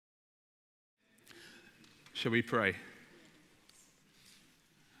Shall we pray?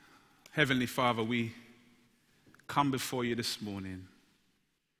 Heavenly Father, we come before you this morning,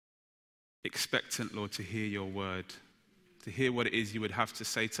 expectant, Lord, to hear your word, to hear what it is you would have to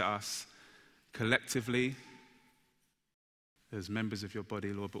say to us collectively as members of your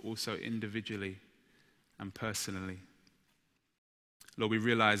body, Lord, but also individually and personally. Lord, we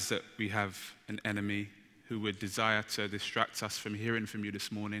realize that we have an enemy who would desire to distract us from hearing from you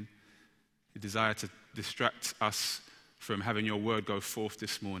this morning, who desire to distract us from having your word go forth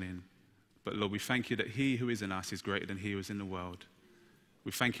this morning. But Lord, we thank you that he who is in us is greater than he who is in the world.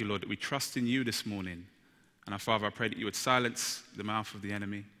 We thank you, Lord, that we trust in you this morning. And our Father, I pray that you would silence the mouth of the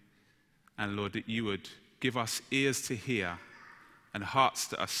enemy. And Lord, that you would give us ears to hear and hearts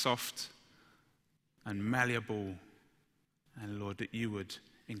that are soft and malleable. And Lord, that you would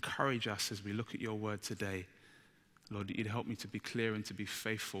encourage us as we look at your word today. Lord, that you'd help me to be clear and to be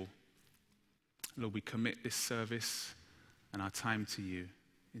faithful. Lord, we commit this service and our time to you,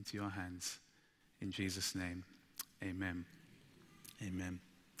 into your hands. In Jesus' name, amen. Amen.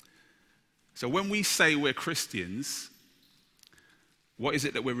 So when we say we're Christians, what is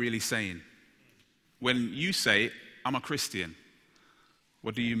it that we're really saying? When you say, I'm a Christian,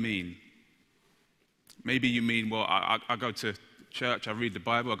 what do you mean? Maybe you mean, well, I go to church, I read the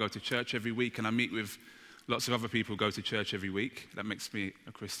Bible, I go to church every week, and I meet with lots of other people who go to church every week. That makes me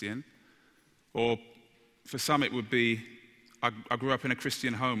a Christian. Or for some it would be, I grew up in a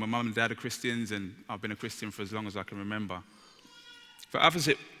Christian home. My mum and dad are Christians, and I've been a Christian for as long as I can remember. For others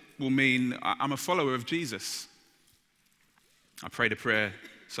it will mean, I'm a follower of Jesus. I prayed a prayer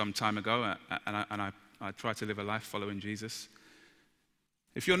some time ago, and I try to live a life following Jesus.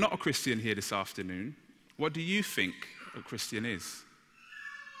 If you're not a Christian here this afternoon, what do you think a Christian is?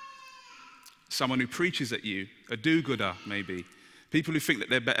 Someone who preaches at you, a do-gooder maybe, people who think that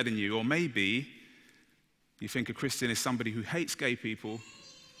they're better than you, or maybe you think a Christian is somebody who hates gay people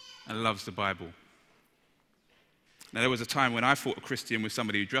and loves the Bible. Now, there was a time when I thought a Christian was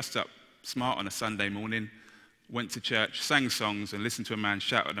somebody who dressed up smart on a Sunday morning, went to church, sang songs, and listened to a man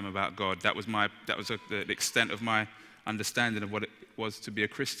shout at them about God. That was the extent of my understanding of what it was to be a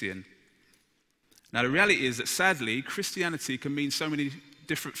Christian. Now, the reality is that sadly, Christianity can mean so many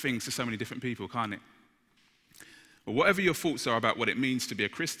different things to so many different people, can't it? But whatever your thoughts are about what it means to be a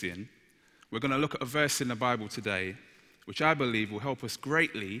Christian, we're going to look at a verse in the Bible today, which I believe will help us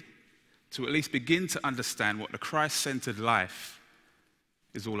greatly to at least begin to understand what the Christ-centered life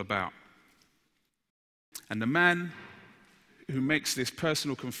is all about. And the man who makes this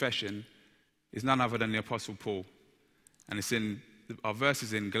personal confession is none other than the Apostle Paul. And it's in our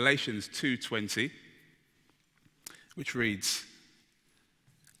verses in Galatians 2:20, which reads,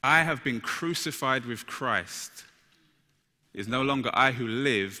 I have been crucified with Christ. It is no longer I who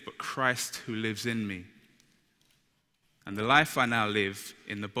live, but Christ who lives in me. And the life I now live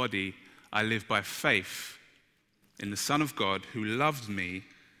in the body, I live by faith in the Son of God who loved me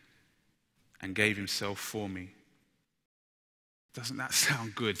and gave himself for me. Doesn't that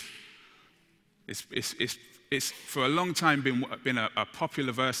sound good? It's for a long time been a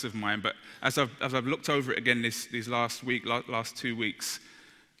popular verse of mine, but as I've looked over it again these last 2 weeks,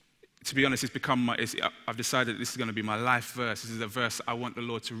 to be honest, I've decided that this is going to be my life verse. This is a verse I want the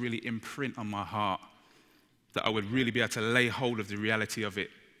Lord to really imprint on my heart, that I would really be able to lay hold of the reality of it.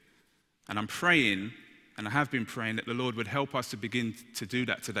 And I'm praying, and I have been praying, that the Lord would help us to begin to do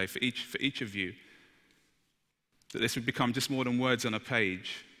that today for each of you, that this would become just more than words on a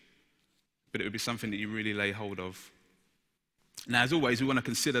page, but it would be something that you really lay hold of. Now, as always, we want to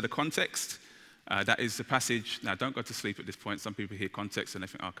consider the context. That is the passage. Now, don't go to sleep at this point. Some people hear context and they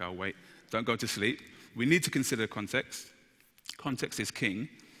think, okay, I'll wait. Don't go to sleep. We need to consider context. Context is king.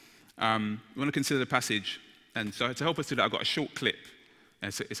 We want to consider the passage. And so to help us do that, I've got a short clip.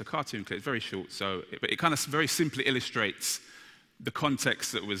 And it's a cartoon clip. It's very short, but it kind of very simply illustrates the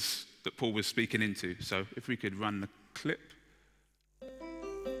context that Paul was speaking into. So if we could run the clip.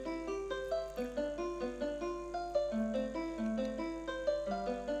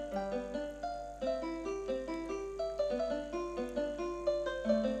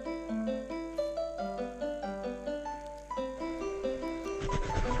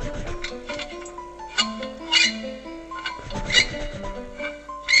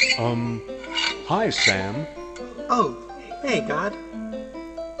 Hi, Sam. Oh, hey, God.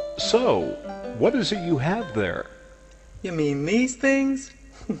 So, what is it you have there? You mean these things?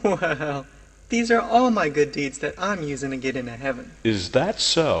 Well, these are all my good deeds that I'm using to get into heaven. Is that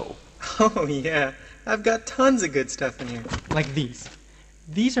so? Oh, yeah. I've got tons of good stuff in here. Like these.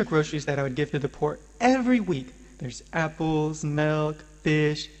 These are groceries that I would give to the poor every week. There's apples, milk,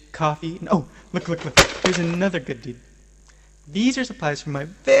 fish, coffee, and oh, look, here's another good deed. These are supplies from my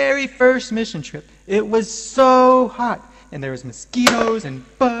very first mission trip. It was so hot, and there was mosquitoes and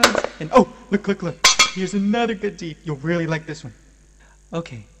bugs, and oh, look, here's another good deed. You'll really like this one.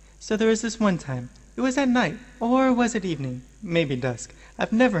 Okay, so there was this one time. It was at night, or was it evening? Maybe dusk.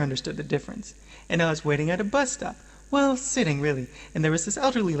 I've never understood the difference. And I was waiting at a bus stop. Well, sitting, really. And there was this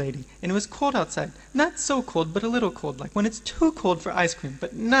elderly lady, and it was cold outside. Not so cold, but a little cold, like when it's too cold for ice cream,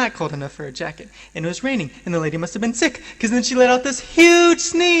 but not cold enough for a jacket. And it was raining, and the lady must have been sick, because then she let out this huge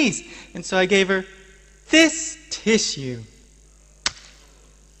sneeze. And so I gave her this tissue.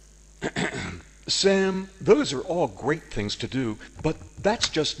 Sam, those are all great things to do, but that's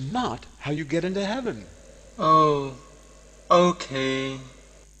just not how you get into heaven. Oh, okay.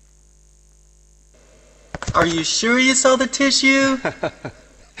 Are you sure you saw the tissue?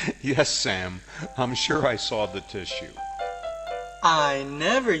 Yes, Sam, I'm sure I saw the tissue. I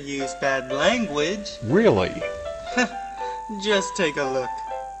never use bad language. Really? Just take a look.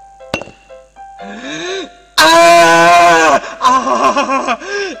 Ah! Ah!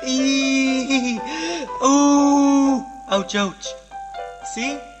 Eee! Ooh! Ouch, ouch.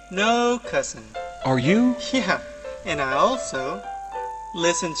 See? No cussing. Are you? Yeah, and I also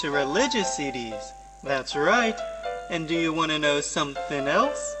listen to religious CDs. That's right. And do you want to know something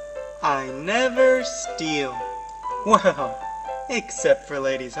else? I never steal. Well, except for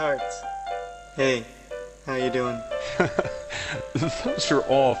ladies' hearts. Hey, how you doing? Those are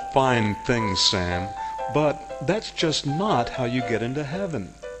all fine things, Sam, but that's just not how you get into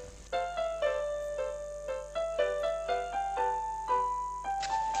heaven.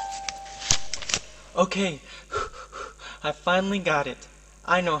 Okay, I finally got it.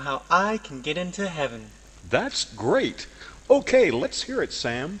 I know how I can get into heaven. That's great. Okay, let's hear it,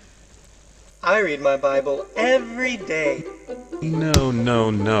 Sam. I read my Bible every day.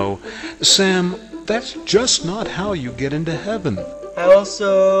 No. Sam, that's just not how you get into heaven. I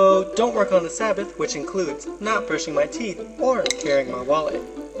also don't work on the Sabbath, which includes not brushing my teeth or carrying my wallet.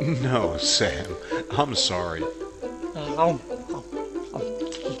 No, Sam, I'm sorry. No.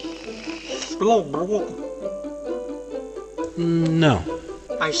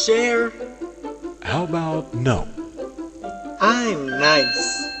 I share. How about no? I'm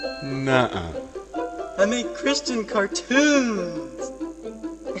nice. Nuh-uh. I make Christian cartoons.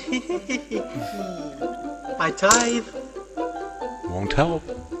 I tithe. Won't help.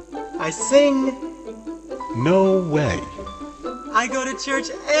 I sing. No way. I go to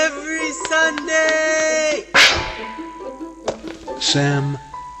church every Sunday. Sam,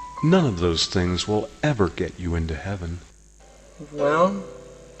 none of those things will ever get you into heaven. Well,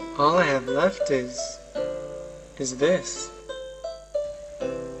 all I have left is this.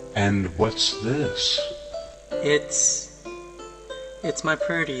 And what's this? It's my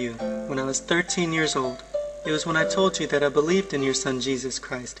prayer to you when I was 13 years old. It was when I told you that I believed in your Son Jesus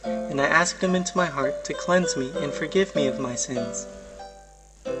Christ, and I asked him into my heart to cleanse me and forgive me of my sins.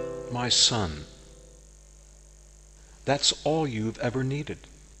 My son, that's all you've ever needed.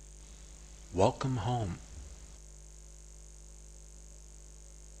 Welcome home.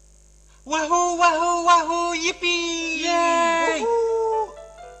 Wahoo, wahoo, wahoo, yippee! Yay! Wahoo!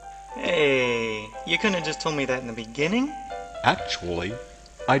 Hey, you couldn't have just told me that in the beginning? Actually,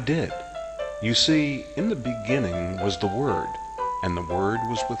 I did. You see, in the beginning was the Word, and the Word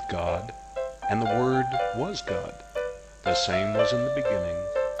was with God, and the Word was God. The same was in the beginning.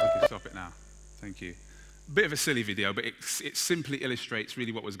 We can stop it now. Thank you. Bit of a silly video, but it simply illustrates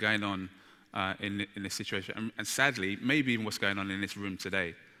really what was going on in this situation. And sadly, maybe even what's going on in this room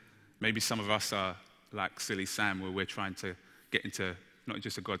today. Maybe some of us are like silly Sam, where we're trying to get into not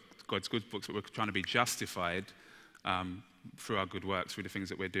just God's good books, but we're trying to be justified through our good works, through the things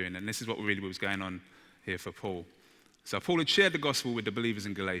that we're doing. And this is what really was going on here for Paul. So Paul had shared the gospel with the believers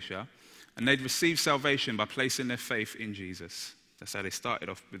in Galatia, and they'd received salvation by placing their faith in Jesus. That's how they started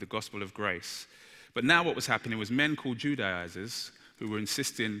off with the gospel of grace. But now what was happening was men called Judaizers, who were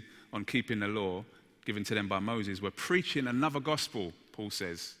insisting on keeping the law given to them by Moses, were preaching another gospel, Paul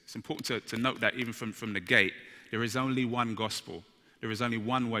says. It's important to note that even from the gate, there is only one gospel. There is only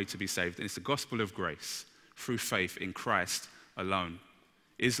one way to be saved, and it's the gospel of grace, through faith in Christ alone.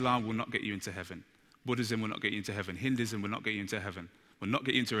 Islam will not get you into heaven. Buddhism will not get you into heaven. Hinduism will not get you into heaven. Will not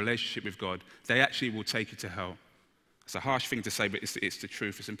get you into a relationship with God. They actually will take you to hell. It's a harsh thing to say, but it's the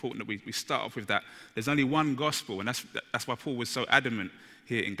truth. It's important that we start off with that. There's only one gospel, and that's why Paul was so adamant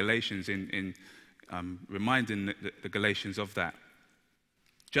here in Galatians in reminding the Galatians of that.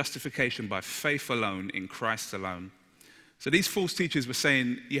 Justification by faith alone, in Christ alone. So these false teachers were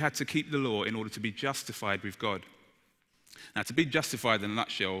saying you had to keep the law in order to be justified with God. Now, to be justified in a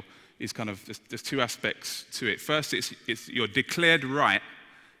nutshell is kind of, there's two aspects to it. First, it's you're declared right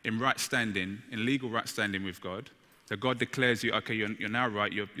in right standing, in legal right standing with God. So God declares you, okay, you're now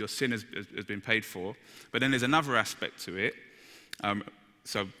right, your sin has been paid for. But then there's another aspect to it.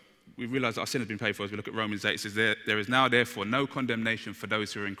 So we realize our sin has been paid for as we look at Romans 8. It says, there is now therefore no condemnation for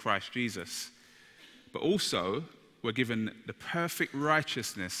those who are in Christ Jesus. But also, we're given the perfect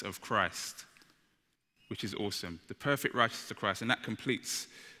righteousness of Christ, which is awesome. The perfect righteousness of Christ, and that completes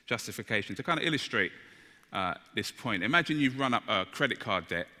justification. To kind of illustrate this point, imagine you've run up a credit card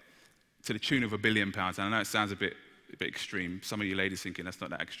debt to the tune of £1 billion. And I know it sounds a bit extreme. Some of you ladies thinking that's not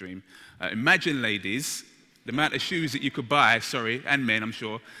that extreme. Imagine, ladies, the amount of shoes that you could buy, and men, I'm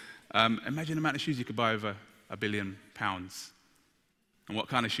sure. Imagine the amount of shoes you could buy over £1 billion. And what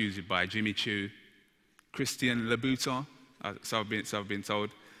kind of shoes you'd buy? Jimmy Choo, Christian Louboutin, so I've been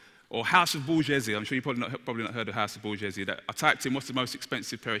told. Or House of Bourgeoisie. I'm sure you've probably not heard of House of Bourgeoisie. I typed in what's the most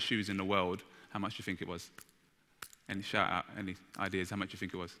expensive pair of shoes in the world. How much do you think it was? Any shout out, any ideas? How much do you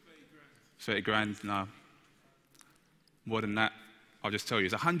think it was? 30 grand? No. More than that, I'll just tell you.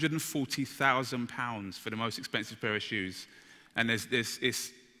 It's £140,000 for the most expensive pair of shoes. And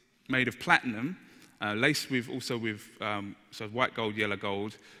it's made of platinum, laced with so white gold, yellow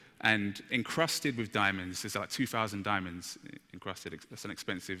gold, and encrusted with diamonds. There's like 2,000 diamonds encrusted. That's an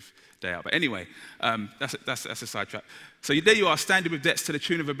expensive day out. But anyway, that's a sidetrack. So there you are, standing with debts to the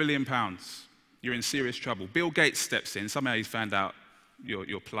tune of £1 billion. You're in serious trouble. Bill Gates steps in. Somehow he's found out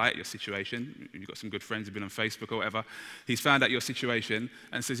your plight, your situation. You've got some good friends who've been on Facebook or whatever. He's found out your situation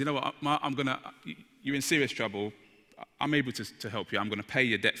and says, you know what, you're in serious trouble. I'm able to help you. I'm going to pay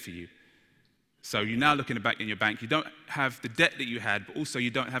your debt for you. So you're now looking back in your bank. You don't have the debt that you had, but also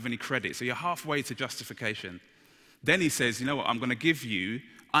you don't have any credit. So you're halfway to justification. Then he says, you know what, I'm going to give you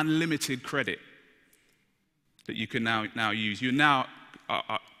unlimited credit that you can now use.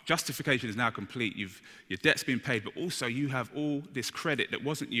 Justification is now complete. Your debt's been paid, but also you have all this credit that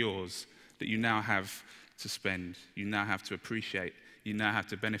wasn't yours that you now have to spend. You now have to appreciate. You now have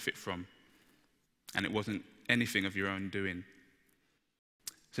to benefit from. And it wasn't anything of your own doing.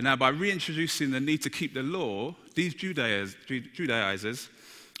 So now by reintroducing the need to keep the law, these Judaizers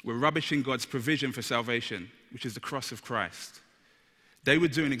were rubbishing God's provision for salvation, which is the cross of Christ. They were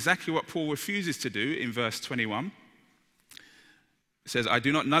doing exactly what Paul refuses to do in verse 21. It says, I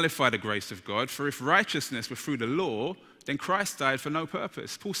do not nullify the grace of God, for if righteousness were through the law, then Christ died for no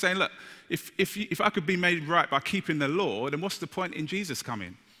purpose. Paul's saying, look, if I could be made right by keeping the law, then what's the point in Jesus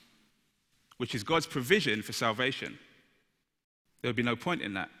coming? Which is God's provision for salvation. There would be no point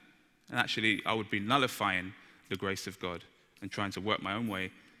in that. And actually, I would be nullifying the grace of God and trying to work my own way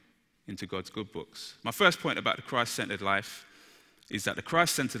into God's good books. My first point about the Christ-centered life is that the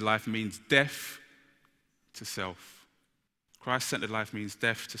Christ-centered life means death to self. Christ-centered life means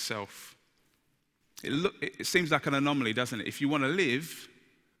death to self. It seems like an anomaly, doesn't it? If you want to live,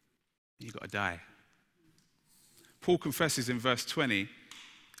 you've got to die. Paul confesses in verse 20,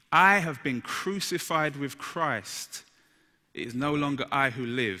 I have been crucified with Christ. It is no longer I who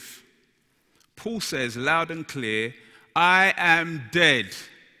live. Paul says loud and clear, I am dead,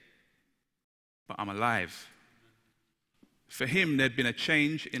 but I'm alive. For him, there'd been a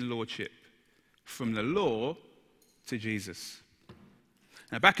change in lordship from the law to Jesus.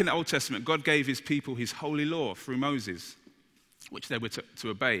 Now, back in the Old Testament, God gave his people his holy law through Moses, which they were to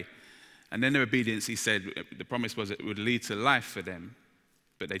obey. And then their obedience, he said, the promise was it would lead to life for them.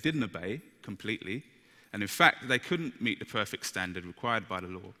 But they didn't obey completely. And in fact, they couldn't meet the perfect standard required by the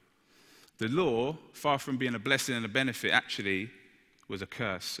law. The law, far from being a blessing and a benefit, actually was a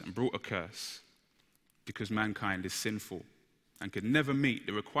curse and brought a curse because mankind is sinful and could never meet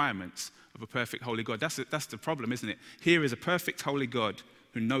the requirements of a perfect holy God. That's the problem, isn't it? Here is a perfect holy God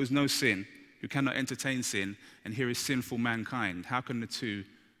who knows no sin, who cannot entertain sin, and here is sinful mankind. How can the two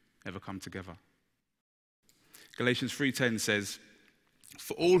ever come together? Galatians 3:10 says,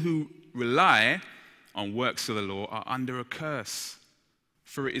 for all who rely on works of the law are under a curse.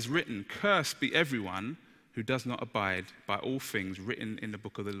 For it is written, cursed be everyone who does not abide by all things written in the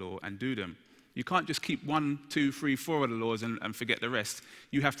book of the law and do them. You can't just keep 1, 2, 3, 4 of the laws and forget the rest.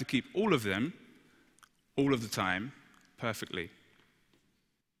 You have to keep all of them, all of the time, perfectly.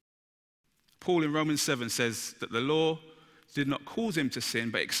 Paul in Romans 7 says that the law did not cause him to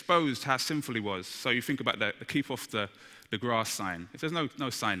sin, but exposed how sinful he was. So you think about the keep off the grass sign. If there's no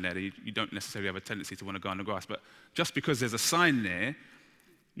sign there, you don't necessarily have a tendency to want to go on the grass. But just because there's a sign there,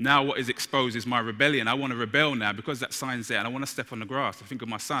 now what is exposed is my rebellion. I want to rebel now because that sign's there, and I want to step on the grass. I think of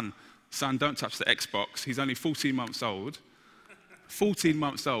my son. Son, don't touch the Xbox. He's only 14 months old. 14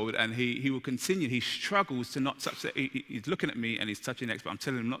 months old, and he will continue. He struggles to not touch it. He's looking at me and he's touching next, but I'm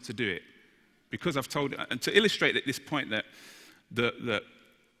telling him not to do it. Because I've told him, and to illustrate at this point that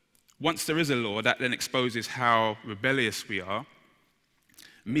once there is a law, that then exposes how rebellious we are.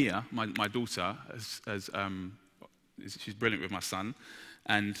 Mia, my daughter, she's brilliant with my son,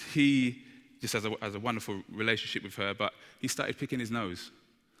 and he just has a wonderful relationship with her, but he started picking his nose.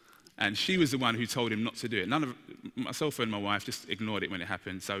 And she was the one who told him not to do it. Myself and my wife just ignored it when it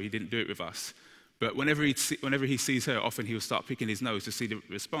happened, so he didn't do it with us. But whenever he sees her, often he'll start picking his nose to see the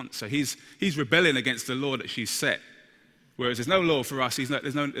response. So he's rebelling against the law that she's set. Whereas there's no law for us,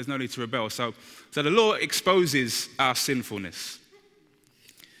 there's no need to rebel. So the law exposes our sinfulness.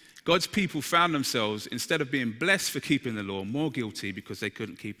 God's people found themselves, instead of being blessed for keeping the law, more guilty because they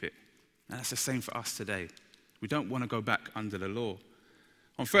couldn't keep it. And that's the same for us today. We don't want to go back under the law.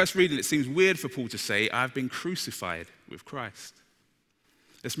 On first reading, it seems weird for Paul to say, I've been crucified with Christ.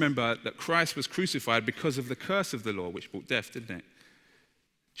 Let's remember that Christ was crucified because of the curse of the law, which brought death, didn't it?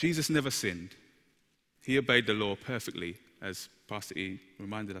 Jesus never sinned. He obeyed the law perfectly, as Pastor E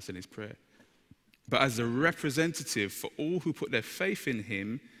reminded us in his prayer. But as a representative for all who put their faith in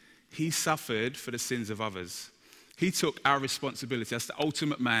him, he suffered for the sins of others. He took our responsibility. That's the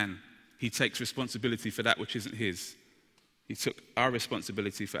ultimate man. He takes responsibility for that which isn't his. He took our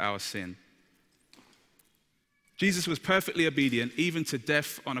responsibility for our sin. Jesus was perfectly obedient, even to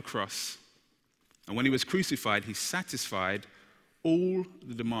death on a cross. And when he was crucified, he satisfied all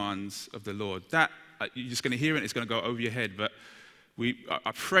the demands of the Lord. That, you're just going to hear it, it's going to go over your head, but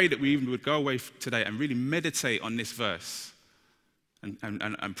I pray that we even would go away today and really meditate on this verse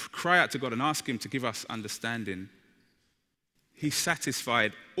and cry out to God and ask him to give us understanding. He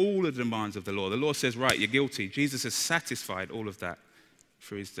satisfied all of the demands of the law. The law says, right, you're guilty. Jesus has satisfied all of that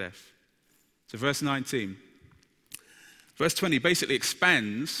through his death. So verse 19. Verse 20 basically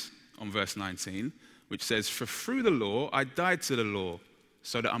expands on verse 19, which says, for through the law I died to the law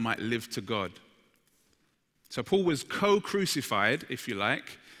so that I might live to God. So Paul was co-crucified, if you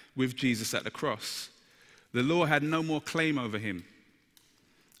like, with Jesus at the cross. The law had no more claim over him.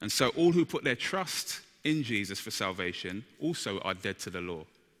 And so all who put their trust in Jesus for salvation also are dead to the law.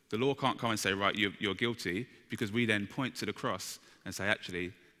 The law can't come and say, right, you're guilty, because we then point to the cross and say,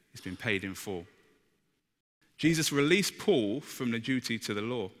 actually, it's been paid in full. Jesus released Paul from the duty to the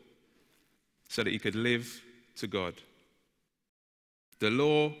law so that he could live to God. The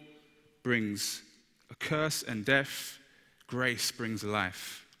law brings a curse and death. Grace brings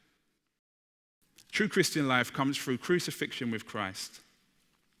life. True Christian life comes through crucifixion with Christ.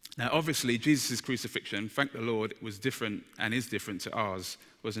 Now, obviously, Jesus' crucifixion, thank the Lord, was different and is different to ours,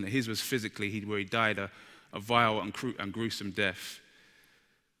 wasn't it? His was physically, where he died a vile and gruesome death.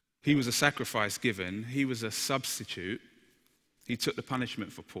 He was a sacrifice given. He was a substitute. He took the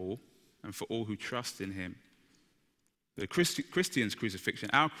punishment for Paul and for all who trust in him. The Christian's crucifixion,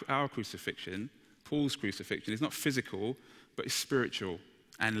 our crucifixion, Paul's crucifixion, is not physical, but it's spiritual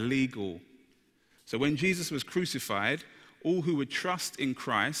and legal. So when Jesus was crucified, all who would trust in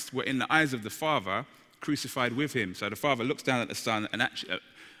Christ were, in the eyes of the Father, crucified with him. So the Father looks down at the Son and actually,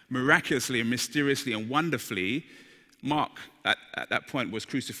 miraculously and mysteriously and wonderfully, Mark at that point was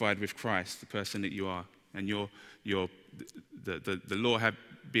crucified with Christ, the person that you are. And the law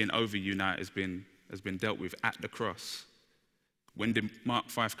being over you now has been dealt with at the cross. When did Mark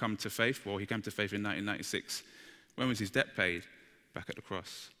 5 come to faith? Well, he came to faith in 1996. When was his debt paid? Back at the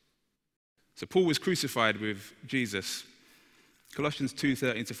cross. So Paul was crucified with Jesus. Colossians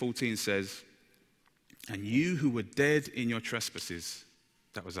 2:13-14 says, and you who were dead in your trespasses,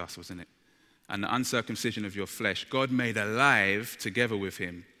 that was us, wasn't it? And the uncircumcision of your flesh, God made alive together with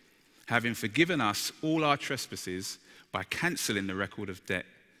him, having forgiven us all our trespasses by cancelling the record of debt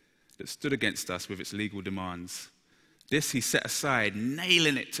that stood against us with its legal demands. This he set aside,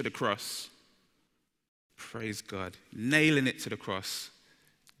 nailing it to the cross. Praise God. Nailing it to the cross.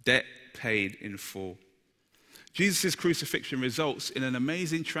 Debt paid in full. Jesus' crucifixion results in an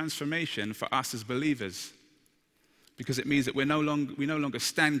amazing transformation for us as believers, because it means that we no longer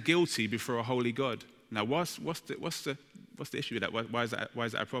stand guilty before a holy God. Now, what's the issue with that? Why is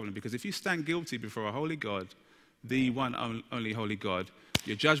that a problem? Because if you stand guilty before a holy God, the one only holy God,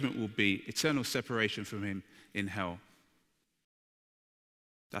 your judgment will be eternal separation from him in hell.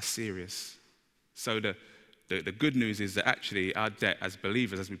 That's serious. So the good news is that actually our debt as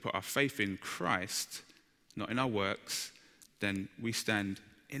believers, as we put our faith in Christ, not in our works, then we stand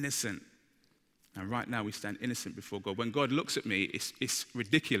innocent. And right now we stand innocent before God. When God looks at me, it's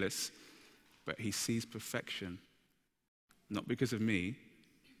ridiculous, but he sees perfection. Not because of me,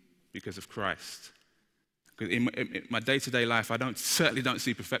 because of Christ. Because in my day-to-day life, certainly don't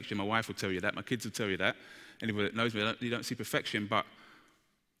see perfection. My wife will tell you that. My kids will tell you that. Anybody that knows me, you don't see perfection. But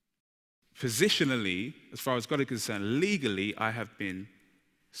positionally, as far as God is concerned, legally, I have been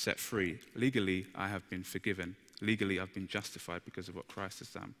set free. Legally, I have been forgiven. Legally, I've been justified because of what Christ has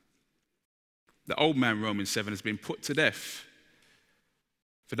done. The old man, Romans 7, has been put to death.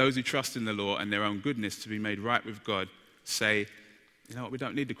 For those who trust in the law and their own goodness to be made right with God, say, you know what, we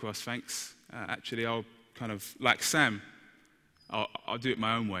don't need the cross, thanks. Actually, I'll kind of, like Sam, I'll do it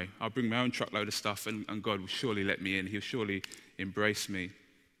my own way. I'll bring my own truckload of stuff and God will surely let me in. He'll surely embrace me.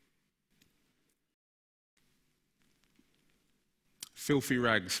 Filthy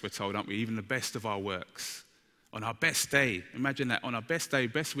rags, we're told, aren't we? Even the best of our works. On our best day, imagine that, on our best day,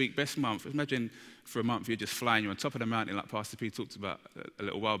 best week, best month, imagine for a month you're just flying, you're on top of the mountain like Pastor P talked about a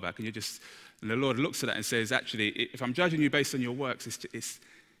little while back, and the Lord looks at that and says, actually, if I'm judging you based on your works,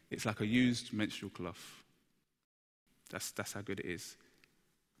 it's like a used menstrual cloth. That's how good it is.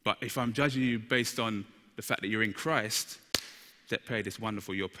 But if I'm judging you based on the fact that you're in Christ, debt paid is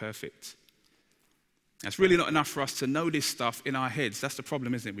wonderful, you're perfect. It's really not enough for us to know this stuff in our heads. That's the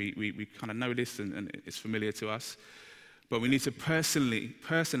problem, isn't it? We kind of know this and it's familiar to us. But we need to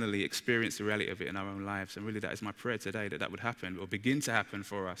personally experience the reality of it in our own lives. And really that is my prayer today, that would happen or begin to happen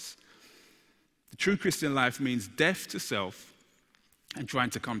for us. The true Christian life means death to self and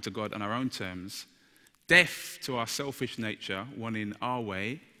trying to come to God on our own terms. Death to our selfish nature, wanting our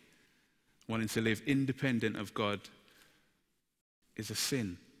way, wanting to live independent of God, is a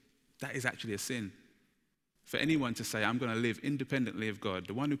sin. That is actually a sin. For anyone to say, I'm going to live independently of God,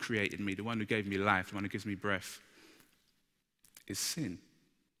 the one who created me, the one who gave me life, the one who gives me breath, is sin.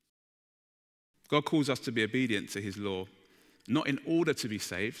 God calls us to be obedient to his law, not in order to be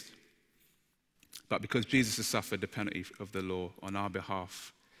saved, but because Jesus has suffered the penalty of the law on our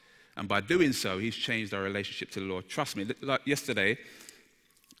behalf. And by doing so, he's changed our relationship to the Lord. Trust me, like yesterday,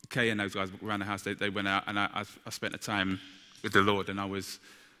 Kay and those guys around the house, they went out and I spent the time with the Lord, and I was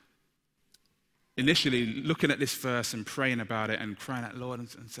initially looking at this verse and praying about it and crying out, Lord, and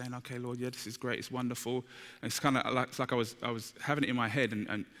saying, okay, Lord, yeah, this is great, it's wonderful. And it's kind of like I was having it in my head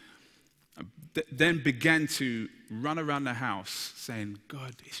and then began to run around the house saying,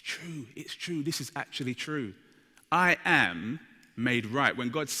 God, it's true, this is actually true. I am made right. When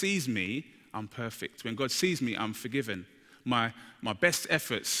God sees me, I'm perfect. When God sees me, I'm forgiven. My best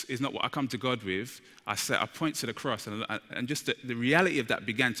efforts is not what I come to God with. I point to the cross, and just the reality of that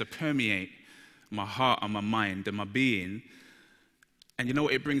began to permeate my heart and my mind and my being. And you know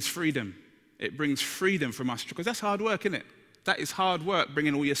what? It brings freedom. It brings freedom from us, because that's hard work, isn't it? That is hard work,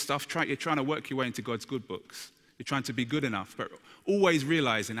 bringing all your stuff. You're trying to work your way into God's good books. You're trying to be good enough, but always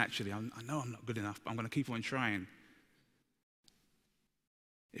realizing, actually, I know I'm not good enough, but I'm going to keep on trying.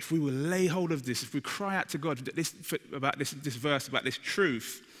 If we will lay hold of this, if we cry out to God about this verse, about this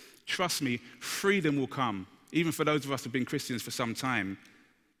truth, trust me, freedom will come. Even for those of us who have been Christians for some time.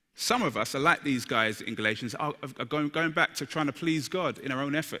 Some of us are like these guys in Galatians, are going back to trying to please God in our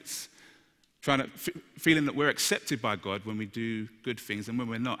own efforts, feeling that we're accepted by God when we do good things, and when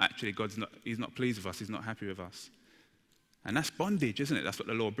we're not, actually, he's not pleased with us, he's not happy with us. And that's bondage, isn't it? That's what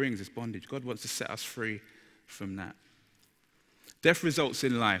the law brings, is bondage. God wants to set us free from that. Death results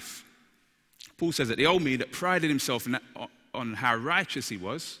in life. Paul says that the old me that prided himself on how righteous he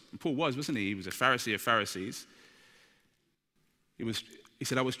was, and Paul wasn't he? He was a Pharisee of Pharisees. He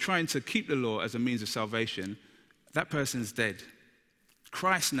said, I was trying to keep the law as a means of salvation. That person's dead.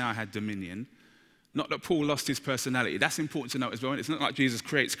 Christ now had dominion. Not that Paul lost his personality. That's important to note as well. It's not like Jesus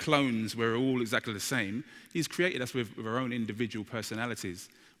creates clones where we're all exactly the same. He's created us with our own individual personalities,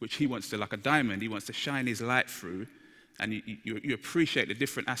 which he wants to, like a diamond, he wants to shine his light through. And you appreciate the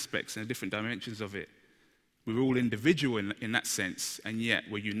different aspects and the different dimensions of it. We're all individual in that sense, and yet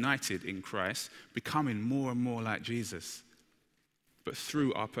we're united in Christ, becoming more and more like Jesus, but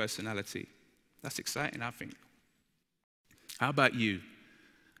through our personality. That's exciting, I think. How about you?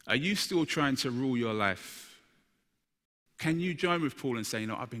 Are you still trying to rule your life? Can you join with Paul and say,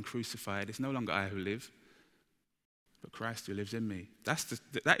 I've been crucified. It's no longer I who live, but Christ who lives in me.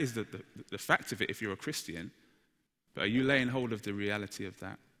 That is the fact of it if you're a Christian. But are you laying hold of the reality of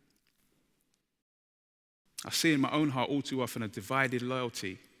that? I see in my own heart all too often a divided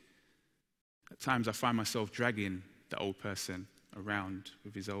loyalty. At times I find myself dragging the old person around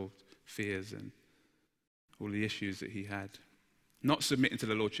with his old fears and all the issues that he had. Not submitting to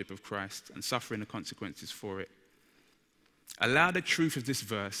the lordship of Christ and suffering the consequences for it. Allow the truth of this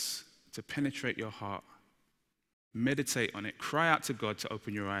verse to penetrate your heart. Meditate on it. Cry out to God to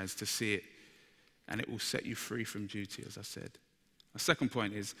open your eyes to see it. And it will set you free from duty, as I said. My second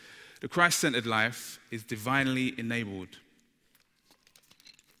point is the Christ-centered life is divinely enabled.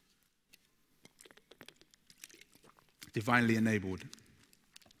 Divinely enabled.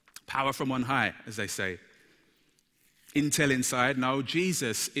 Power from on high, as they say. Intel inside, no,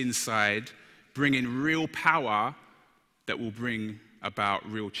 Jesus inside, bringing real power that will bring about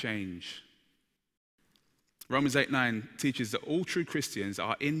real change. Romans 8:9 teaches that all true Christians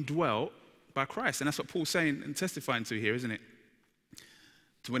are indwelt by Christ. And that's what Paul's saying and testifying to here, isn't it?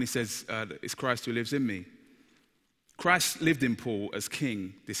 To when he says, it's Christ who lives in me. Christ lived in Paul as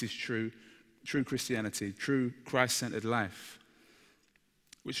king. This is true Christianity, true Christ-centered life,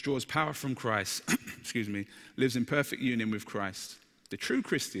 which draws power from Christ, lives in perfect union with Christ. The true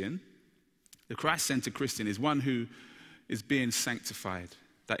Christian, the Christ-centered Christian, is one who is being sanctified,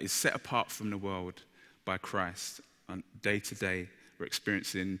 that is set apart from the world by Christ. On day to day, we're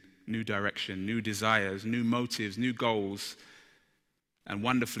experiencing new direction, new desires, new motives, new goals, and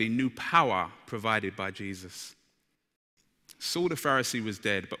wonderfully new power provided by Jesus. Saul the Pharisee was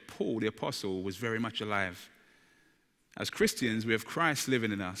dead, but Paul the apostle was very much alive. As Christians, we have Christ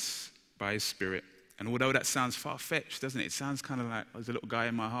living in us by his Spirit. And although that sounds far-fetched, doesn't it? It sounds kind of like there's a little guy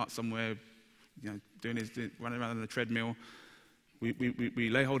in my heart somewhere, running around on a treadmill. We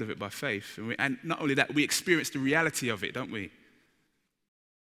lay hold of it by faith. And not only that, we experience the reality of it, don't we?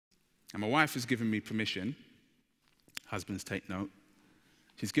 And my wife has given me permission, husbands take note,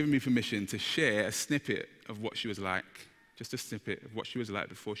 she's given me permission to share a snippet of what she was like, just a snippet of what she was like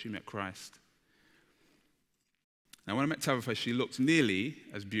before she met Christ. Now, when I met Tabitha, she looked nearly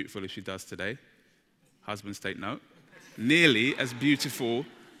as beautiful as she does today. Husbands take note. Nearly as beautiful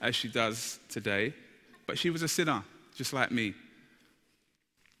as she does today. But she was a sinner, just like me.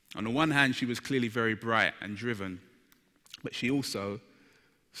 On the one hand, she was clearly very bright and driven, but she also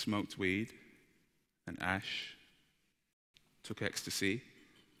smoked weed and ash, took ecstasy,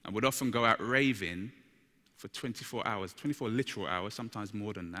 and would often go out raving for 24 hours, 24 literal hours, sometimes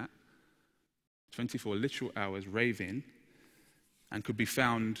more than that. 24 literal hours raving, and could be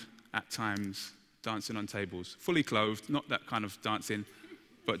found at times dancing on tables, fully clothed, not that kind of dancing,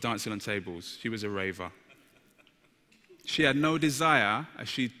 but dancing on tables. She was a raver. She had no desire, as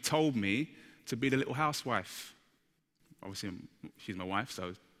she told me, to be the little housewife. Obviously, she's my wife,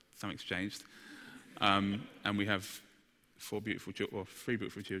 so something's changed. And we have three beautiful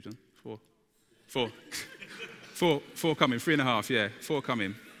children. Four coming, 3.5, yeah, 4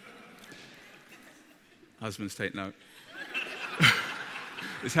 coming. Husbands take note.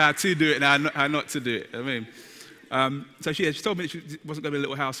 It's how to do it and how not to do it. I mean, so she told me that she wasn't going to be a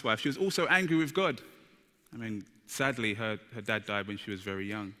little housewife. She was also angry with God. I mean, sadly, her dad died when she was very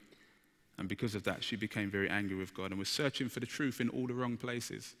young. And because of that, she became very angry with God and was searching for the truth in all the wrong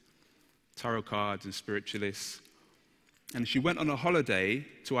places. Tarot cards and spiritualists. And she went on a holiday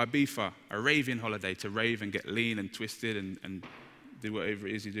to Ibiza, a raving holiday, to rave and get lean and twisted and do whatever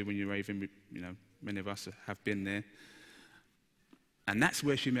it is you do when you're raving. You know, many of us have been there. And that's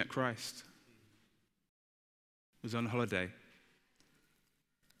where she met Christ. Was on holiday.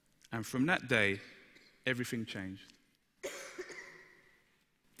 And from that day, everything changed.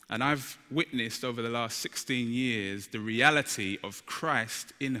 And I've witnessed over the last 16 years the reality of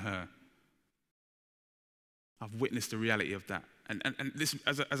Christ in her. I've witnessed the reality of that. And this,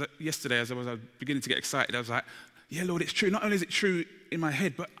 yesterday, as I was beginning to get excited, I was like, yeah, Lord, it's true. Not only is it true in my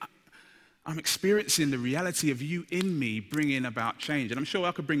head, but I'm experiencing the reality of you in me bringing about change. And I'm sure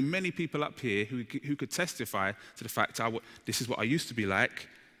I could bring many people up here who could testify to the fact this is what I used to be like,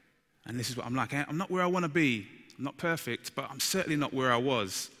 and this is what I'm like. I'm not where I want to be. I'm not perfect, but I'm certainly not where I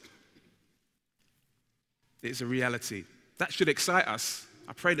was. It's a reality. That should excite us.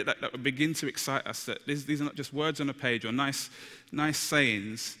 I pray that would begin to excite us, that these are not just words on a page or nice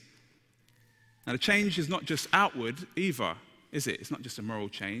sayings. Now, the change is not just outward either, is it? It's not just a moral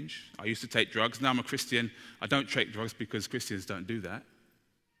change. I used to take drugs. Now I'm a Christian. I don't take drugs because Christians don't do that.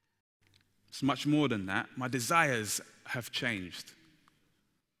 It's much more than that. My desires have changed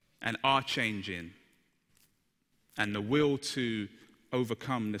and are changing. And the will to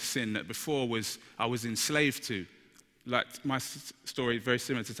overcome the sin that before I was enslaved to. Like my story, very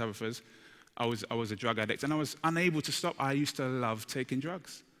similar to Tabitha's. I was a drug addict and I was unable to stop. I used to love taking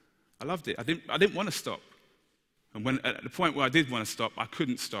drugs. I loved it. I didn't want to stop. And when at the point where I did want to stop, I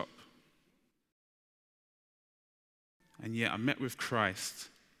couldn't stop. And yet I met with Christ.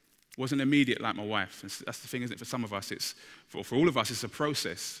 It wasn't immediate like my wife. And that's the thing, isn't it? For some of us, for all of us, it's a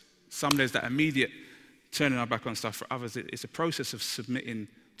process. Some there's that immediate turning our back on stuff. For others, it's a process of submitting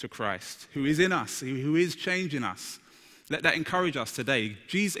to Christ, who is in us, who is changing us. Let that encourage us today.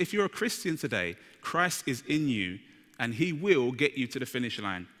 Jesus, if you're a Christian today, Christ is in you and he will get you to the finish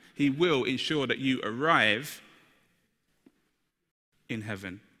line. He will ensure that you arrive in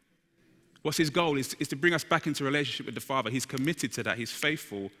heaven. What's his goal is to bring us back into relationship with the Father. He's committed to that. He's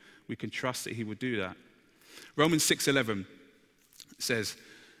faithful. We can trust that he will do that. Romans 6:11 says,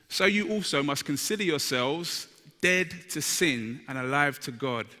 "So you also must consider yourselves dead to sin and alive to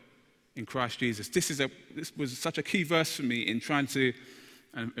God in Christ Jesus." This was such a key verse for me in trying to,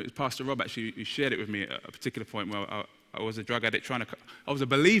 and it was Pastor Rob actually who shared it with me at a particular point where I was a drug addict I was a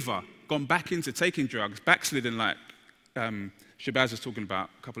believer, gone back into taking drugs, backslidden like Shabazz was talking about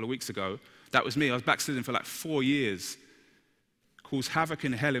a couple of weeks ago. That was me. I was backslidden for like 4 years. Caused havoc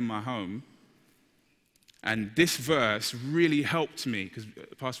in hell in my home. And this verse really helped me because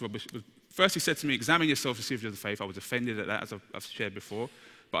Pastor Rob first he said to me, examine yourself to see if you're the faith. I was offended at that, as I've shared before,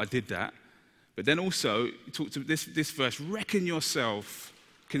 but I did that. But then also, he talked to this verse, reckon yourself,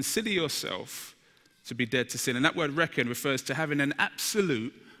 consider yourself to be dead to sin. And that word reckon refers to having an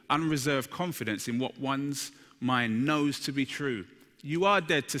absolute, unreserved confidence in what one's mind knows to be true. You are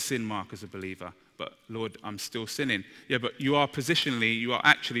dead to sin, Mark, as a believer. But Lord, I'm still sinning. Yeah, but you are positionally, you are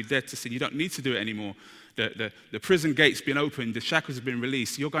actually dead to sin. You don't need to do it anymore. The prison gate's been opened, the shackles have been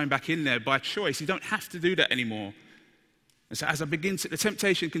released. You're going back in there by choice. You don't have to do that anymore. And so as I begin to, the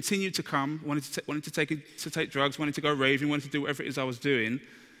temptation continued to come, wanted to take drugs, wanted to go raving, wanted to do whatever it is I was doing.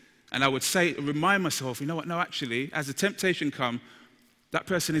 And I would remind myself, you know what, no, actually, as the temptation come, that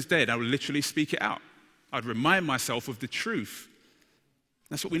person is dead. I would literally speak it out. I'd remind myself of the truth.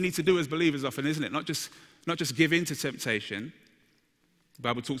 That's what we need to do as believers often, isn't it? Not just give in to temptation. The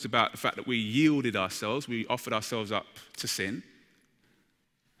Bible talks about the fact that we yielded ourselves, we offered ourselves up to sin.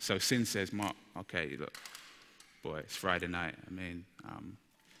 So sin says, Mark, okay, look, boy, it's Friday night. I mean,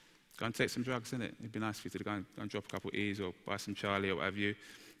 go and take some drugs, innit? It'd be nice for you to go and drop a couple of E's or buy some Charlie or whatever you.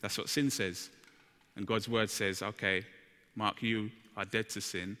 That's what sin says. And God's word says, okay, Mark, you are dead to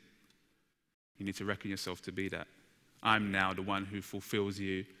sin. You need to reckon yourself to be that. I'm now the one who fulfills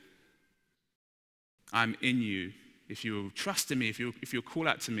you. I'm in you. If you will trust in me, if you'll call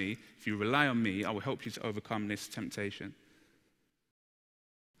out to me, if you rely on me, I will help you to overcome this temptation.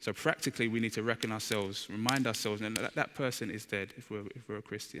 So practically, we need to reckon ourselves, remind ourselves that person is dead if we're a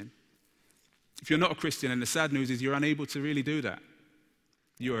Christian. If you're not a Christian, and the sad news is you're unable to really do that.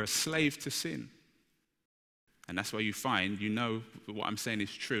 You are a slave to sin. And that's why you find, you know what I'm saying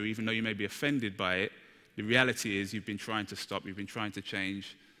is true, even though you may be offended by it. The reality is you've been trying to stop, you've been trying to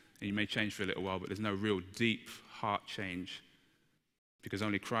change, and you may change for a little while, but there's no real deep heart change because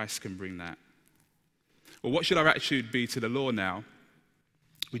only Christ can bring that. Well, what should our attitude be to the law now?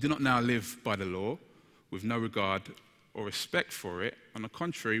 We do not now live by the law with no regard or respect for it. On the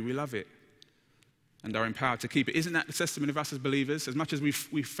contrary, we love it and are empowered to keep it. Isn't that the testament of us as believers? As much as we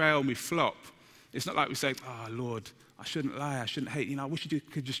fail and we flop, it's not like we say, oh, Lord, I shouldn't lie, I shouldn't hate. I wish you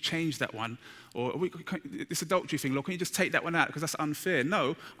could just change that one. Or this adultery thing, Lord, can you just take that one out because that's unfair?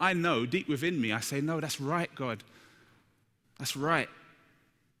 No, I know deep within me, I say, no, that's right, God. That's right.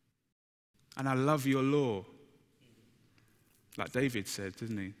 And I love your law. Like David said,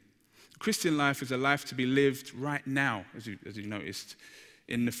 didn't he? Christian life is a life to be lived right now, as you noticed,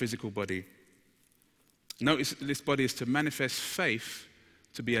 in the physical body. Notice that this body is to manifest faith,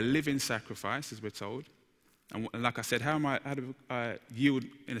 to be a living sacrifice, as we're told. And like I said, how do I yield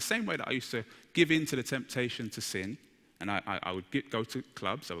in the same way that I used to give in to the temptation to sin? And I would go to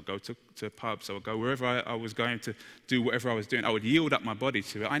clubs, I would go to pubs, I would go wherever I was going to do whatever I was doing. I would yield up my body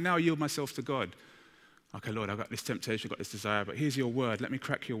to it. I now yield myself to God. Okay, Lord, I've got this temptation, I've got this desire, but here's your word. Let me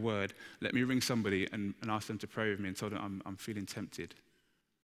crack your word. Let me ring somebody and ask them to pray with me and tell them I'm feeling tempted.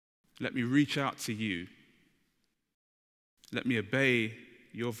 Let me reach out to you. Let me obey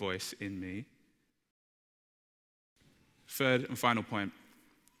your voice in me. Third and final point.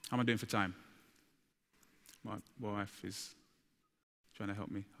 How am I doing for time? My wife is trying to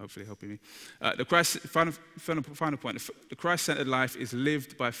help me, hopefully helping me. Final point. The Christ-centered life is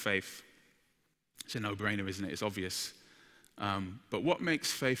lived by faith. It's a no-brainer, isn't it? It's obvious. But what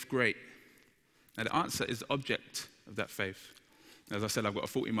makes faith great? Now, the answer is the object of that faith. As I said, I've got a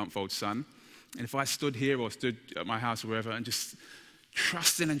 40-month-old son. And if I stood here or stood at my house or wherever and just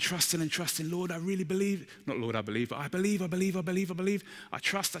trusting, Lord, I really believe. Not Lord, I believe, but I believe. I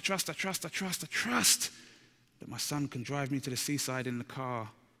trust that my son can drive me to the seaside in the car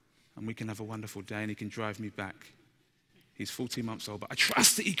and we can have a wonderful day and he can drive me back. He's 14 months old, but I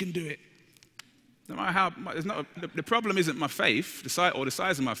trust that he can do it. No matter how, the problem isn't my faith, the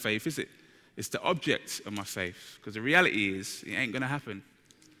size of my faith, is it? It's the object of my faith. Because the reality is, it ain't going to happen.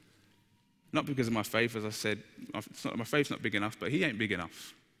 Not because of my faith, as I said, it's not, my faith's not big enough, but he ain't big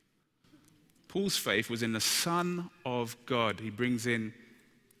enough. Paul's faith was in the Son of God. He brings in,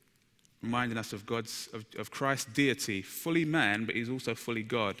 reminding us of Christ's deity, fully man, but he's also fully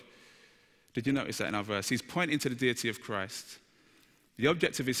God. Did you notice that in our verse? He's pointing to the deity of Christ. The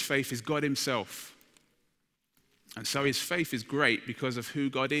object of his faith is God himself. And so his faith is great because of who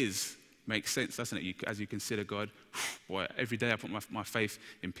God is. Makes sense, doesn't it? As you consider God, boy, every day I put my faith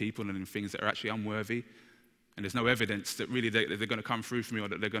in people and in things that are actually unworthy. And there's no evidence that really they're going to come through for me or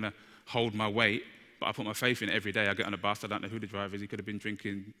that they're going to hold my weight. But I put my faith in it every day. I get on a bus, I don't know who the driver is. He could have been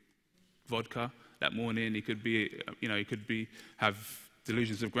drinking vodka that morning. He could have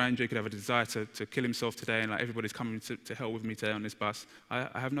delusions of grandeur. He could have a desire to kill himself today. And like everybody's coming to hell with me today on this bus. I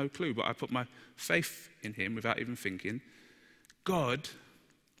have no clue, but I put my faith in him without even thinking. God,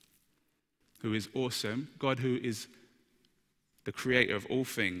 who is awesome, God who is the creator of all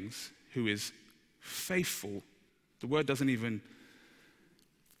things, who is faithful. The word doesn't even,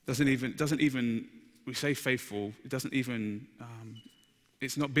 we say faithful, it doesn't even,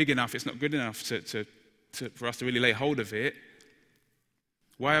 it's not big enough, it's not good enough for us to really lay hold of it.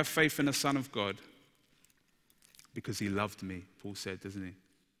 Why have faith in the Son of God? Because he loved me, Paul said, doesn't he?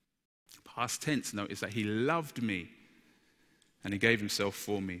 Past tense, notice that he loved me and he gave himself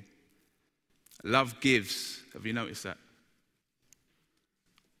for me. Love gives. Have you noticed that?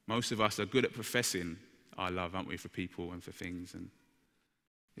 Most of us are good at professing our love, aren't we, for people and for things, and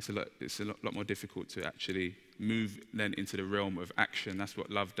it's a lot more difficult to actually move then into the realm of action. That's what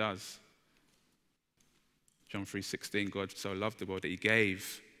love does. John 3:16, God so loved the world that he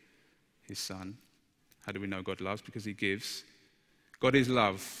gave his Son. How do we know God loves? Because he gives. God is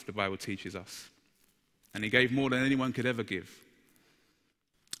love, the Bible teaches us. And he gave more than anyone could ever give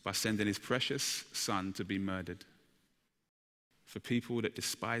by sending his precious Son to be murdered for people that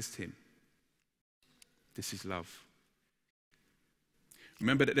despised him. This is love.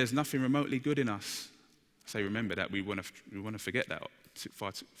 Remember that there's nothing remotely good in us. I say remember that, we want to forget that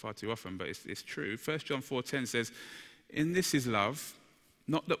far too often, but it's true. 1 John 4:10 says, in this is love,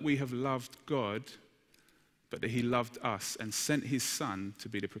 not that we have loved God, but that he loved us and sent his Son to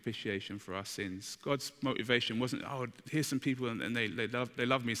be the propitiation for our sins. God's motivation wasn't, oh, here's some people and they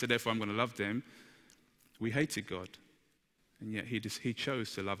love me, so therefore I'm going to love them. We hated God, and yet he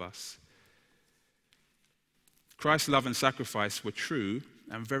chose to love us. Christ's love and sacrifice were true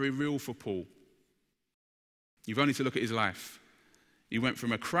and very real for Paul. You've only to look at his life. He went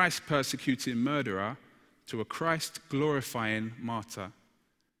from a Christ-persecuting murderer to a Christ-glorifying martyr.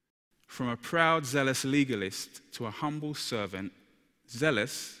 From a proud, zealous legalist to a humble servant,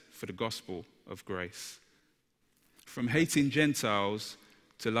 zealous for the gospel of grace. From hating Gentiles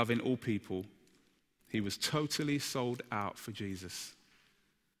to loving all people, he was totally sold out for Jesus.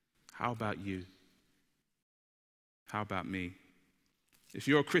 How about you? How about me? If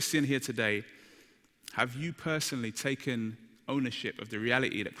you're a Christian here today, have you personally taken ownership of the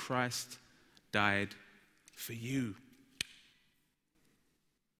reality that Christ died for you?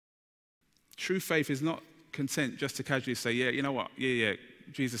 True faith is not content just to casually say, yeah, you know what, yeah,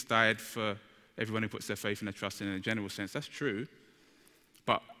 Jesus died for everyone who puts their faith and their trust in a general sense. That's true.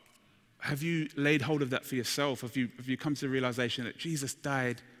 But have you laid hold of that for yourself? Have you come to the realization that Jesus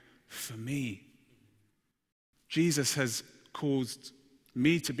died for me? Jesus has caused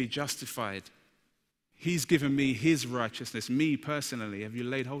me to be justified. He's given me his righteousness, me personally. Have you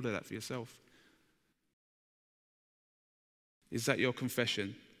laid hold of that for yourself? Is that your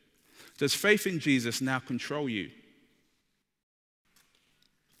confession? Does faith in Jesus now control you?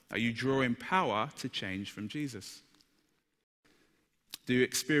 Are you drawing power to change from Jesus? Do you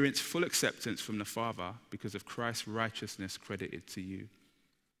experience full acceptance from the Father because of Christ's righteousness credited to you?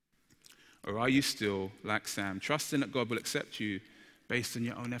 Or are you still, like Sam, trusting that God will accept you based on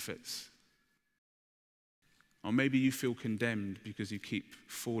your own efforts? Or maybe you feel condemned because you keep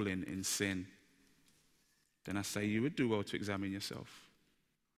falling in sin. Then I say you would do well to examine yourself,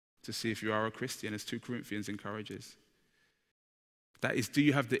 to see if you are a Christian, as 2 Corinthians encourages. That is, do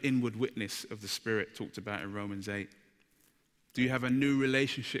you have the inward witness of the Spirit talked about in Romans 8? Do you have a new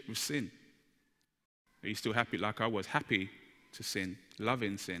relationship with sin? Are you still happy like I was? Happy to sin,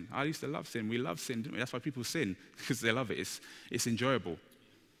 loving sin. I used to love sin. We love sin, didn't we? That's why people sin, because they love it. It's enjoyable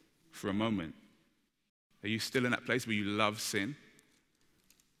for a moment. Are you still in that place where you love sin?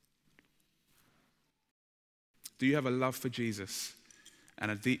 Do you have a love for Jesus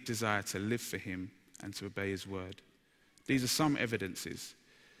and a deep desire to live for him and to obey his word? These are some evidences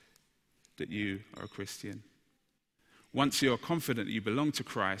that you are a Christian. Once you're confident that you belong to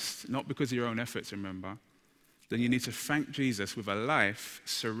Christ, not because of your own efforts, remember, then you need to thank Jesus with a life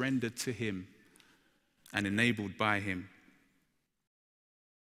surrendered to him and enabled by him.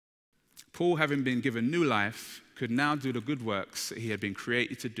 Paul, having been given new life, could now do the good works that he had been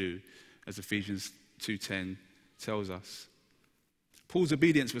created to do, as Ephesians 2:10 tells us. Paul's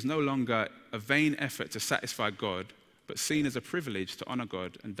obedience was no longer a vain effort to satisfy God, but seen as a privilege to honor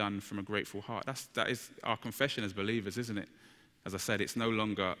God and done from a grateful heart. That is our confession as believers, isn't it? As I said, it's no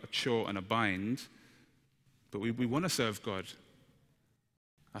longer a chore and a bind, but we want to serve God.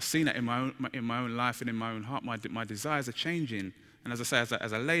 I've seen it in my own life and in my own heart. My desires are changing. And as I say,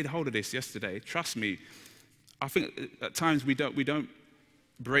 as I laid hold of this yesterday, trust me, I think at times we don't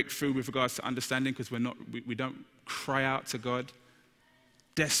break through with regards to understanding because we don't cry out to God,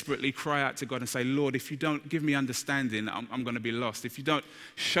 desperately cry out to God and say, Lord, if you don't give me understanding, I'm going to be lost. If you don't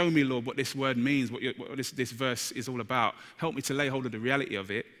show me, Lord, what this word means, what this verse is all about, help me to lay hold of the reality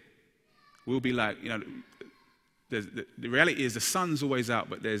of it. We'll be like, the reality is the sun's always out,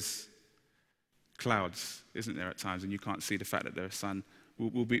 but there's clouds, isn't there, at times, and you can't see the fact that there's a sun.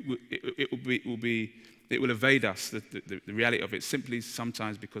 It will evade us, the reality of it, simply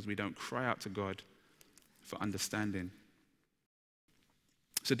sometimes because we don't cry out to God for understanding.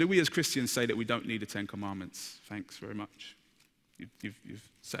 So do we as Christians say that we don't need the Ten Commandments? Thanks very much. You've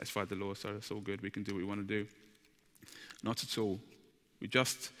satisfied the law, so it's all good. We can do what we want to do. Not at all. We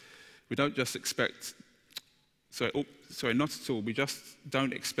don't just expect... not at all. We just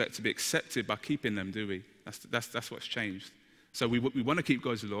don't expect to be accepted by keeping them, do we? That's what's changed. So we want to keep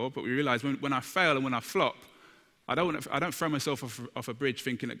God's law, but we realize when I fail and when I flop, I don't throw myself off a bridge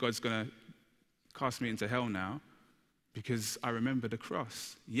thinking that God's going to cast me into hell now, because I remember the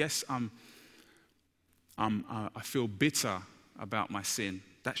cross. Yes, I feel bitter about my sin.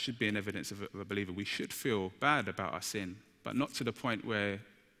 That should be an evidence of a believer. We should feel bad about our sin, but not to the point where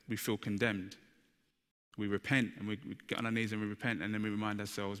we feel condemned. We repent and we get on our knees and we repent, and then we remind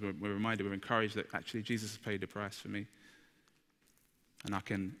ourselves, we're reminded, we're encouraged that actually Jesus has paid the price for me. And I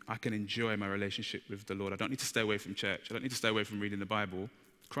can enjoy my relationship with the Lord. I don't need to stay away from church. I don't need to stay away from reading the Bible.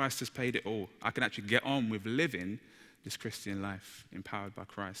 Christ has paid it all. I can actually get on with living this Christian life empowered by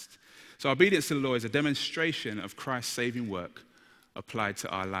Christ. So obedience to the law is a demonstration of Christ's saving work applied to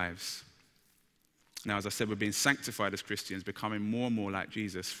our lives. Now, as I said, we're being sanctified as Christians, becoming more and more like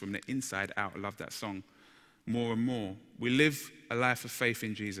Jesus from the inside out. I love that song. More and more. We live a life of faith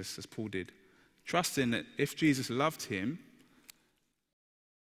in Jesus, as Paul did, trusting that if Jesus loved him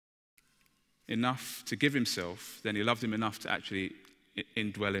enough to give himself, then he loved him enough to actually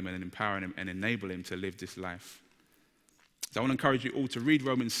indwell him and empower him and enable him to live this life. So I want to encourage you all to read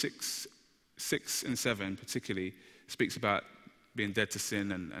Romans 6 and 7 particularly. It speaks about being dead to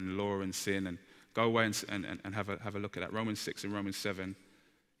sin and law and sin, and go away and have a look at that. Romans 6 and Romans 7.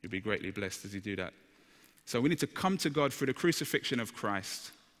 You'll be greatly blessed as you do that. So we need to come to God through the crucifixion of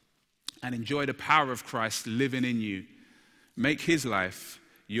Christ and enjoy the power of Christ living in you. Make his life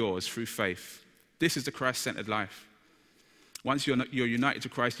yours through faith. This is the Christ-centered life. Once you're united to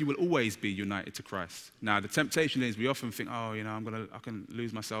Christ, you will always be united to Christ. Now, the temptation is we often think, I can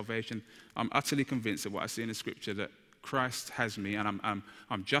lose my salvation. I'm utterly convinced of what I see in the Scripture, that Christ has me, and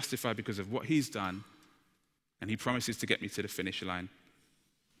I'm justified because of what he's done, and he promises to get me to the finish line.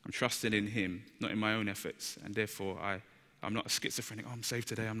 I'm trusting in him, not in my own efforts, and therefore I'm not a schizophrenic. I'm saved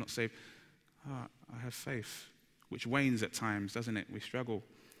today, I'm not saved. I have faith, which wanes at times, doesn't it? We struggle.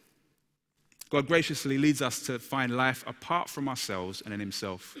 God graciously leads us to find life apart from ourselves and in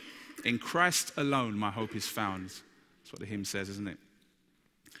himself. In Christ alone, my hope is found. That's what the hymn says, isn't it?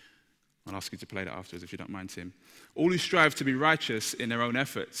 I'll ask you to play that afterwards if you don't mind, Tim. All who strive to be righteous in their own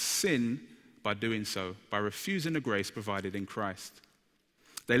efforts sin by doing so, by refusing the grace provided in Christ.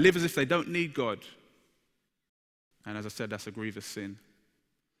 They live as if they don't need God. And as I said, that's a grievous sin.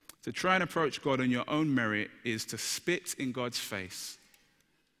 To try and approach God on your own merit is to spit in God's face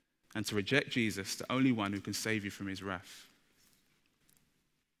and to reject Jesus, the only one who can save you from his wrath.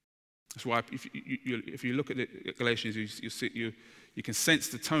 That's why if you look at the Galatians, you can sense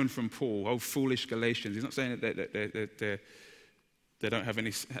the tone from Paul. Oh, foolish Galatians. He's not saying that they don't have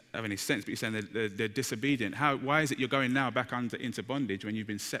any sense, but he's saying they're disobedient. Why is it you're going now back into bondage when you've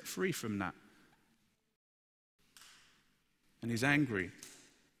been set free from that? And he's angry.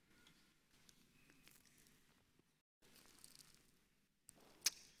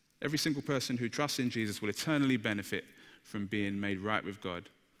 Every single person who trusts in Jesus will eternally benefit from being made right with God,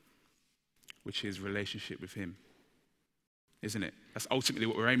 which is relationship with him. Isn't it? That's ultimately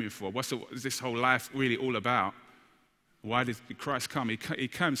what we're aiming for. What is this whole life really all about? Why did Christ come? He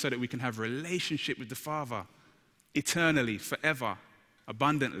came so that we can have a relationship with the Father eternally, forever,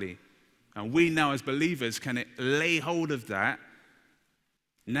 abundantly. And we now as believers can lay hold of that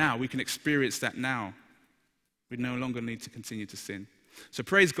now. We can experience that now. We no longer need to continue to sin. So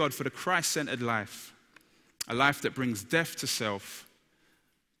praise God for the Christ-centered life, a life that brings death to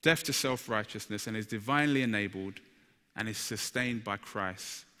self-righteousness, and is divinely enabled and is sustained by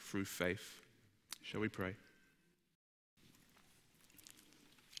Christ through faith. Shall we pray?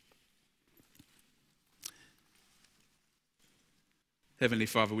 Heavenly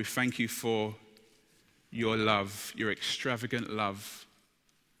Father, we thank you for your love, your extravagant love,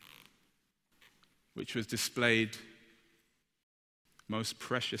 which was displayed most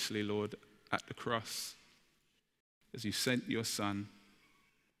preciously, Lord, at the cross, as you sent your Son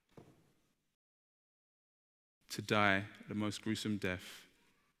to die the most gruesome death,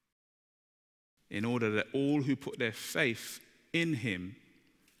 in order that all who put their faith in him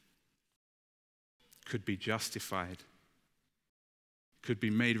could be justified, could be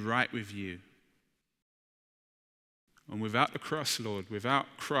made right with you. And without the cross, Lord, without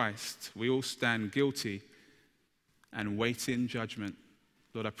Christ, we all stand guilty and wait in judgment.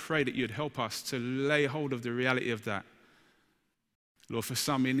 Lord, I pray that you'd help us to lay hold of the reality of that. Lord, for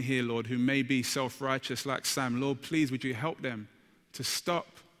some in here, Lord, who may be self-righteous like Sam, Lord, please would you help them to stop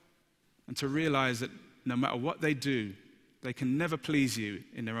and to realize that no matter what they do, they can never please you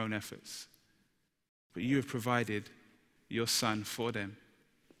in their own efforts. But you have provided your Son for them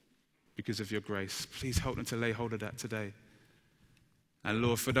because of your grace. Please help them to lay hold of that today. And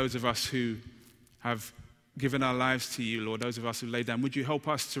Lord, for those of us who have given our lives to you, Lord, those of us who lay down, would you help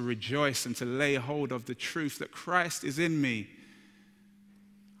us to rejoice and to lay hold of the truth that Christ is in me?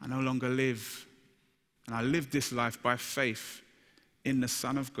 I no longer live, and I live this life by faith in the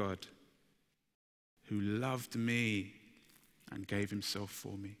Son of God, who loved me and gave himself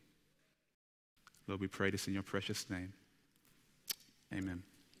for me. Lord, we pray this in your precious name. Amen.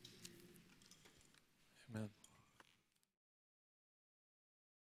 Amen.